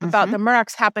coming up about the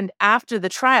Murdaughs happened after the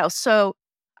trial. So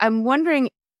I'm wondering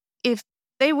if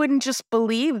they wouldn't just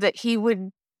believe that he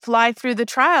would fly through the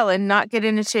trial and not get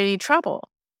into any trouble.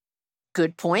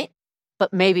 Good point,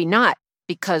 but maybe not,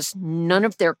 because none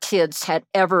of their kids had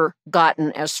ever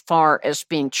gotten as far as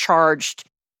being charged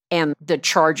and the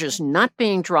charges not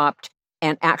being dropped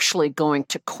and actually going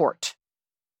to court.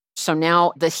 So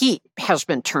now the heat has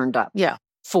been turned up. Yeah,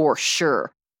 for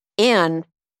sure. And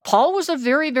Paul was a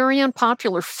very, very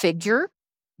unpopular figure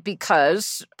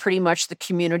because pretty much the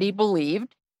community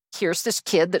believed, here's this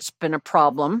kid that's been a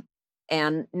problem,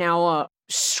 and now a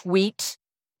sweet,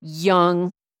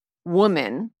 young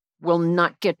woman will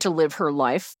not get to live her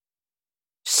life.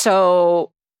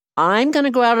 So I'm going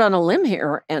to go out on a limb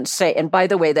here and say, and by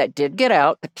the way, that did get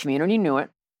out, the community knew it,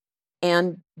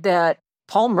 and that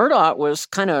Paul Murdaugh was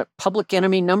kind of public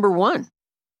enemy number one,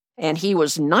 and he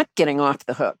was not getting off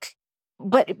the hook.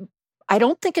 But I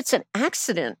don't think it's an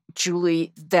accident,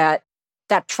 Julie, that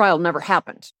trial never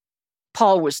happened.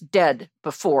 Paul was dead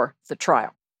before the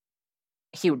trial.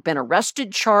 He had been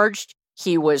arrested, charged.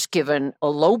 He was given a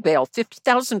low bail,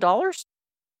 $50,000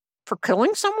 for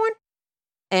killing someone,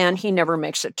 and he never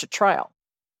makes it to trial.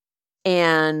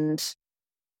 And,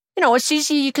 it's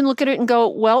easy. You can look at it and go,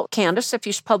 well, Candace, if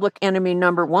he's public enemy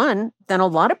number one, then a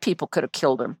lot of people could have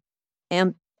killed him.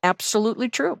 And absolutely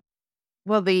true.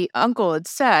 Well, the uncle had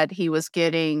said he was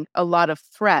getting a lot of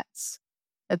threats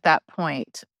at that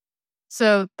point.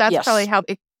 So that's probably how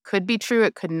it could be true.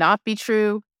 It could not be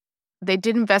true. They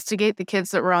did investigate the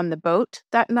kids that were on the boat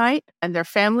that night and their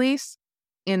families,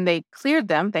 and they cleared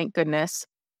them, thank goodness.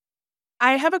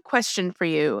 I have a question for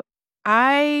you.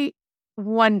 I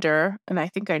wonder, and I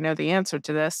think I know the answer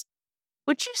to this,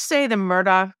 would you say the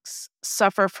Murdaughs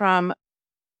suffer from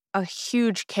a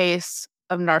huge case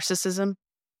of narcissism?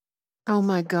 Oh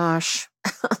my gosh.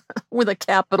 With a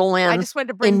capital N. I just wanted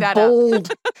to bring that up.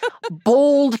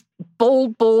 bold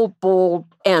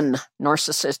N,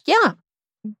 narcissist. Yeah.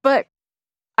 But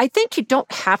I think you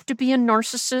don't have to be a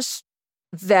narcissist,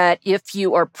 that if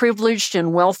you are privileged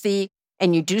and wealthy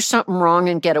and you do something wrong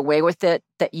and get away with it,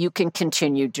 that you can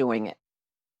continue doing it.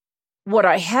 What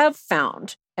I have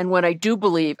found, and what I do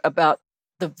believe about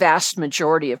the vast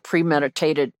majority of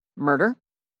premeditated murder,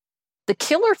 the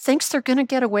killer thinks they're going to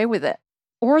get away with it,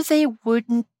 or they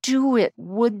wouldn't do it,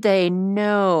 would they?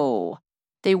 No,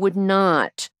 they would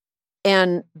not.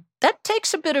 And that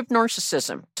takes a bit of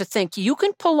narcissism to think you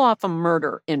can pull off a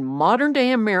murder in modern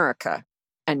day America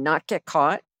and not get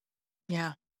caught.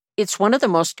 Yeah. It's one of the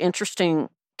most interesting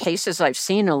cases I've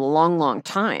seen in a long, long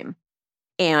time.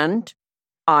 And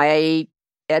I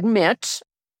admit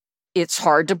it's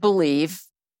hard to believe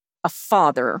a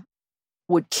father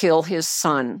would kill his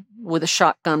son with a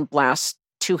shotgun blast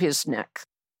to his neck.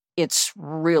 It's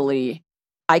really,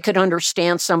 I could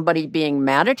understand somebody being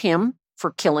mad at him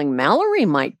for killing Mallory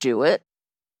might do it,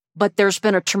 but there's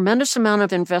been a tremendous amount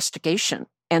of investigation,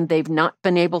 and they've not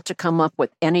been able to come up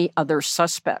with any other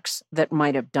suspects that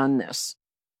might have done this.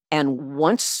 And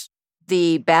once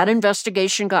the bad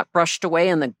investigation got brushed away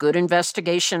and the good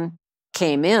investigation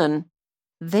came in,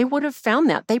 they would have found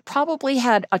that. They probably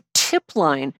had a tip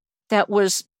line that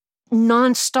was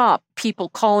nonstop people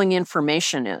calling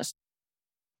information is.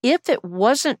 If it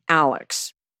wasn't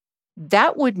Alex,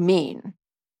 that would mean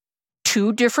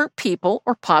two different people,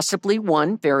 or possibly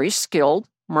one very skilled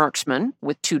marksman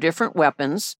with two different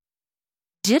weapons,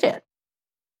 did it.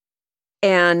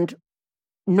 And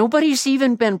nobody's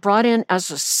even been brought in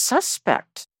as a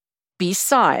suspect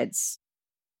besides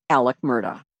Alec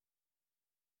Murdaugh.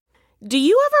 Do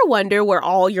you ever wonder where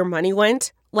all your money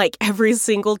went? Like every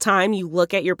single time you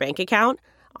look at your bank account?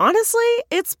 Honestly,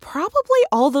 it's probably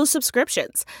all those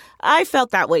subscriptions. I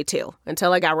felt that way too,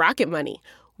 until I got Rocket Money.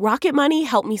 Rocket Money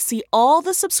helped me see all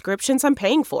the subscriptions I'm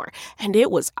paying for, and it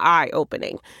was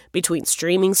eye-opening. Between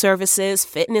streaming services,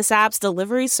 fitness apps,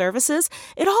 delivery services,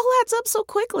 it all adds up so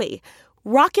quickly.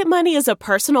 Rocket Money is a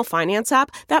personal finance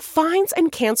app that finds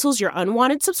and cancels your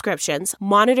unwanted subscriptions,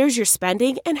 monitors your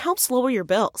spending, and helps lower your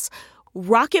bills.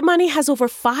 Rocket Money has over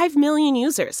 5 million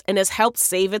users and has helped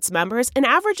save its members an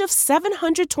average of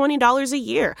 $720 a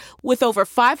year, with over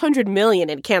 500 million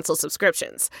in canceled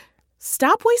subscriptions.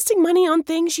 Stop wasting money on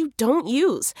things you don't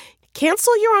use.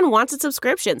 Cancel your unwanted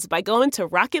subscriptions by going to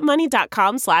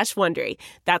rocketmoney.com/Wondery.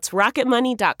 That's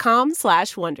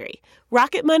rocketmoney.com/Wondery.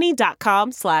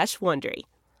 rocketmoney.com/Wondery.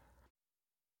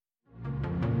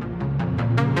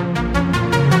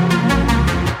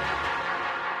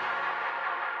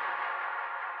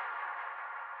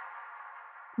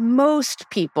 Most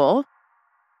people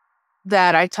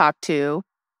that I talked to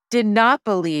did not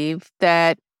believe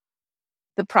that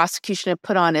the prosecution had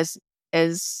put on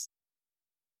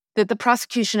that the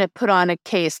prosecution had put on a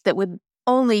case that would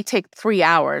only take 3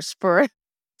 hours for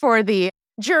the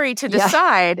jury to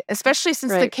decide, especially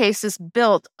since the case is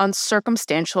built on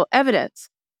circumstantial evidence.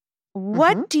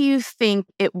 What do you think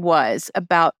it was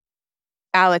about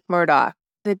Alec Murdaugh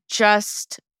that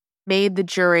just made the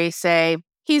jury say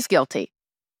he's guilty?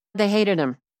 They hated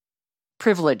him.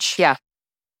 Privilege. Yeah.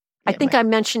 I think I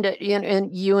mentioned it,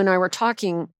 and you and I were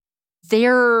talking.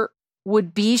 There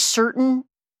would be certain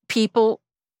people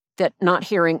that, not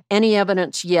hearing any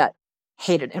evidence yet,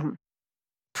 hated him.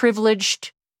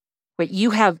 Privileged, but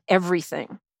you have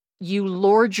everything. You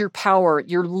lord your power,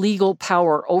 your legal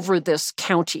power over this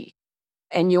county,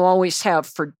 and you always have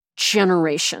for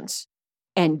generations.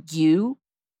 And you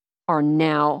are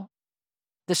now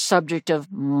the subject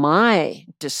of my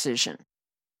decision.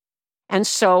 And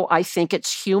so I think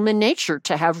it's human nature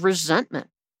to have resentment.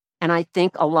 And I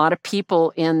think a lot of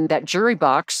people in that jury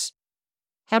box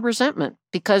had resentment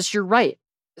because you're right.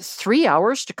 3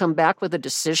 hours to come back with a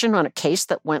decision on a case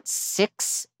that went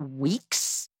 6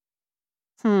 weeks?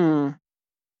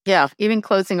 Yeah, even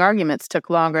closing arguments took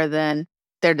longer than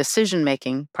their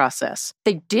decision-making process.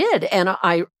 They did. And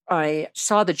I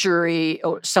saw the jury,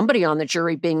 or somebody on the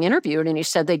jury being interviewed, and he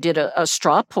said they did a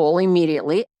straw poll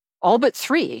immediately. All but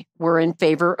 3 were in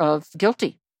favor of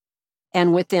guilty.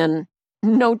 And within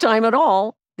no time at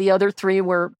all, the other 3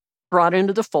 were brought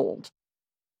into the fold.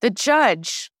 The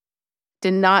judge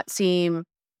did not seem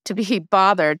to be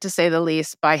bothered, to say the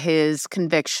least, by his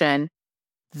conviction.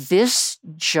 This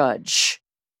judge,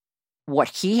 what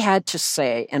he had to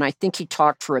say, and I think he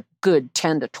talked for a good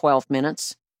 10 to 12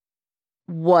 minutes,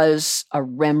 was a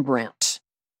Rembrandt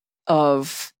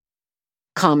of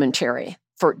commentary.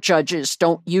 For judges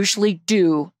don't usually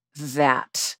do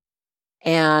that.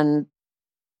 And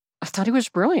I thought he was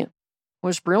brilliant.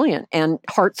 And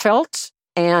heartfelt.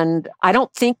 And I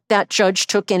don't think that judge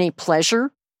took any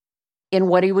pleasure in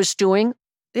what he was doing.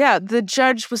 Yeah, the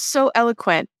judge was so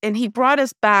eloquent, and he brought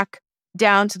us back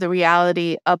down to the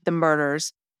reality of the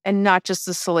murders and not just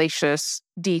the salacious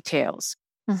details.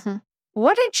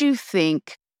 What did you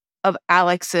think of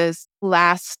Alex's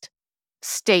last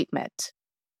statement?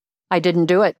 I didn't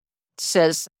do it.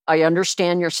 Says, I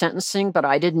understand your sentencing, but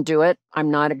I didn't do it. I'm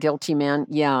not a guilty man.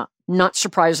 Yeah, not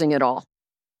surprising at all.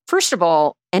 First of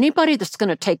all, anybody that's going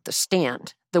to take the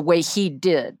stand the way he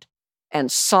did and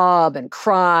sob and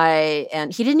cry,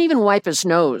 and he didn't even wipe his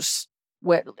nose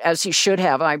as he should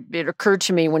have. It occurred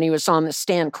to me when he was on the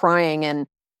stand crying, and,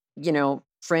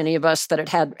 for any of us that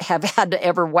have had to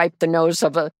ever wipe the nose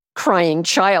of a crying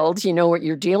child, you know what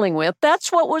you're dealing with.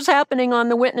 That's what was happening on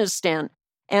the witness stand.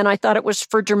 And I thought it was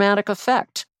for dramatic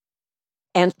effect.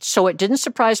 And so it didn't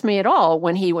surprise me at all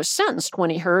when he was sentenced, when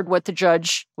he heard what the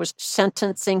judge was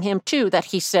sentencing him to, that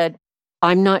he said,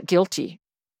 I'm not guilty.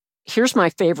 Here's my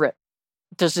favorite.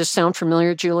 Does this sound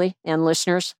familiar, Julie and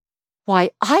listeners?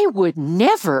 Why, I would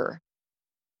never.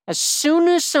 As soon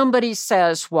as somebody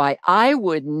says, why, I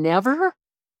would never,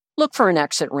 look for an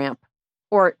exit ramp.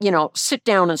 Or, sit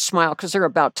down and smile because they're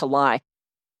about to lie.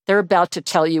 They're about to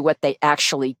tell you what they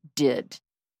actually did.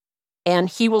 And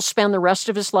he will spend the rest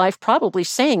of his life probably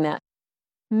saying that.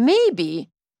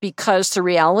 Maybe because the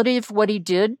reality of what he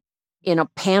did in a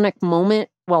panic moment,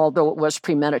 well, although it was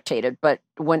premeditated, but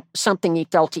when something he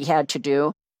felt he had to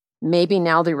do, maybe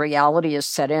now the reality is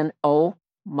set in, oh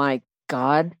my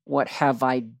God, what have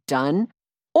I done?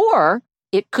 Or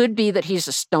It could be that he's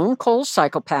a stone cold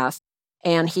psychopath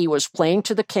and he was playing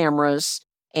to the cameras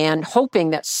and hoping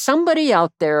that somebody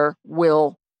out there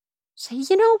will say,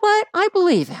 you know what, I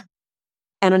believe him.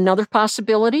 And another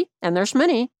possibility, and there's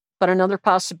many, but another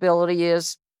possibility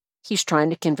is he's trying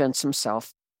to convince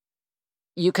himself.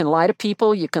 You can lie to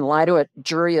people. You can lie to a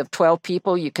jury of 12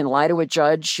 people. You can lie to a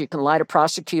judge. You can lie to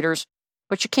prosecutors,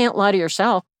 but you can't lie to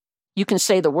yourself. You can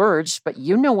say the words, but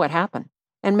you know what happened.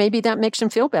 And maybe that makes him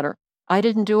feel better. I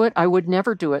didn't do it. I would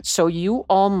never do it. So you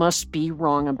all must be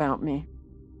wrong about me.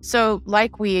 So,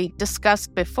 like we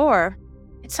discussed before,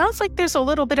 it sounds like there's a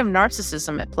little bit of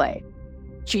narcissism at play.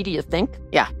 Gee, do you think?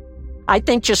 Yeah. I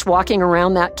think just walking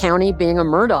around that county being a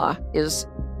Murdaugh is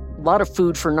a lot of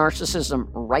food for narcissism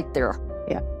right there.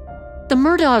 Yeah. The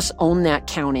Murdaughs owned that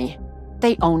county.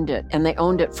 They owned it, and they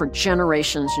owned it for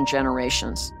generations and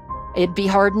generations. It'd be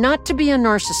hard not to be a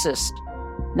narcissist.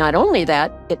 Not only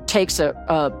that, it takes a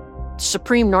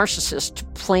supreme narcissist to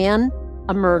plan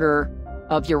a murder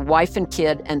of your wife and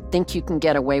kid and think you can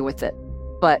get away with it.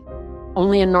 But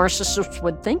only a narcissist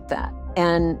would think that.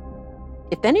 And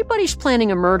if anybody's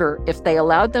planning a murder, if they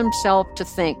allowed themselves to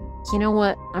think, you know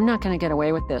what, I'm not going to get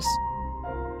away with this.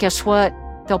 Guess what?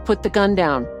 They'll put the gun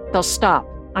down. They'll stop.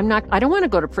 I don't want to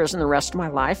go to prison the rest of my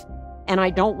life. And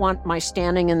I don't want my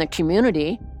standing in the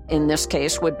community, in this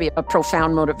case, would be a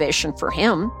profound motivation for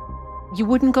him. You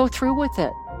wouldn't go through with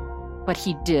it. But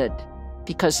he did,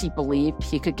 because he believed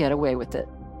he could get away with it.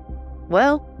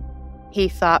 Well, he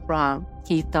thought wrong.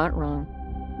 He thought wrong.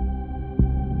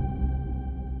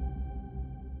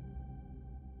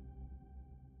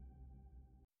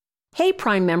 Hey,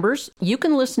 Prime members, you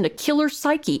can listen to Killer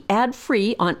Psyche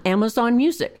ad-free on Amazon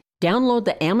Music. Download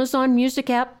the Amazon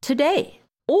Music app today.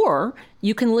 Or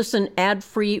you can listen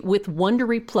ad-free with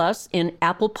Wondery Plus in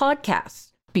Apple Podcasts.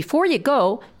 Before you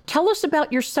go, tell us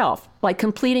about yourself by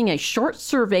completing a short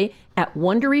survey at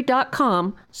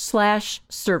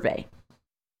Wondery.com/survey.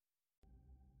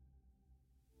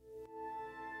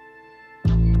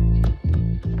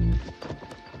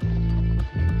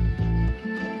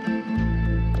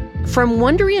 From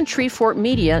Wondery and Treefort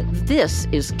Media, this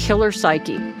is Killer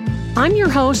Psyche. I'm your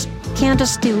host,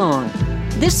 Candace DeLong.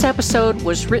 This episode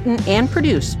was written and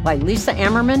produced by Lisa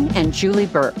Ammerman and Julie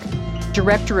Burke.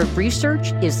 Director of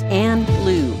Research is Ann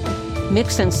Liu.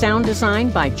 Mix and sound design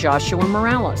by Joshua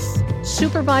Morales.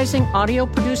 Supervising audio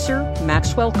producer,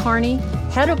 Maxwell Carney.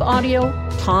 Head of audio,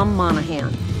 Tom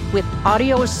Monahan. With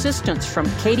audio assistance from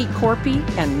Katie Corpy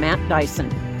and Matt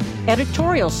Dyson.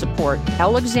 Editorial support,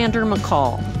 Alexander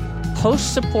McCall.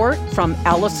 Post support from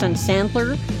Allison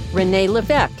Sandler. Renee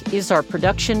Levesque is our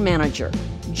production manager.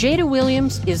 Jada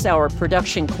Williams is our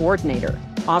production coordinator.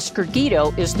 Oscar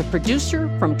Guido is the producer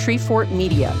from Treefort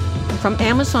Media. From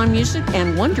Amazon Music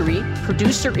and Wondery,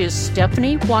 producer is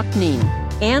Stephanie Waknin.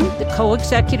 And the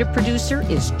co-executive producer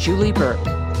is Julie Burke.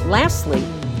 Lastly,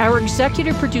 our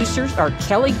executive producers are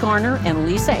Kelly Garner and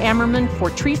Lisa Ammerman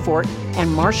for Treefort and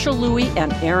Marshall Louie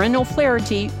and Aaron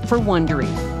O'Flaherty for Wondery.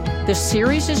 The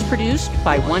series is produced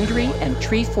by Wondery and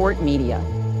Treefort Media.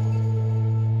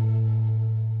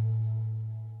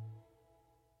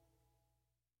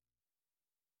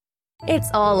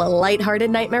 It's all a lighthearted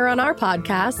nightmare on our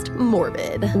podcast,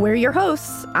 Morbid. We're your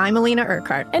hosts. I'm Alina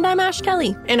Urquhart. And I'm Ash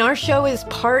Kelly. And our show is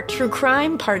part true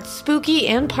crime, part spooky,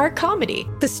 and part comedy.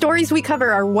 The stories we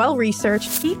cover are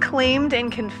well-researched. He claimed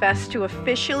and confessed to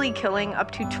officially killing up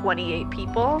to 28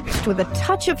 people. With a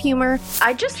touch of humor.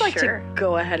 I'd just like to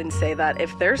go ahead and say that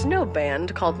if there's no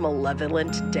band called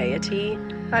Malevolent Deity,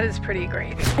 that is pretty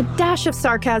great. A dash of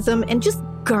sarcasm and just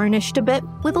garnished a bit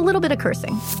with a little bit of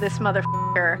cursing. This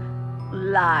motherfucker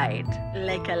lied.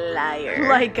 Like a liar.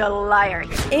 Like a liar.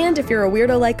 And if you're a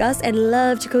weirdo like us and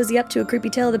love to cozy up to a creepy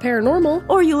tale of the paranormal,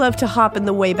 or you love to hop in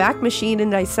the Wayback Machine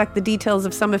and dissect the details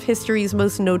of some of history's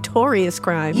most notorious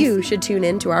crimes, you should tune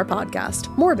in to our podcast,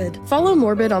 Morbid. Follow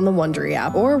Morbid on the Wondery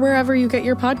app or wherever you get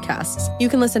your podcasts. You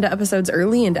can listen to episodes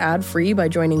early and ad-free by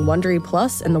joining Wondery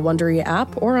Plus in the Wondery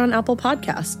app or on Apple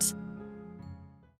Podcasts.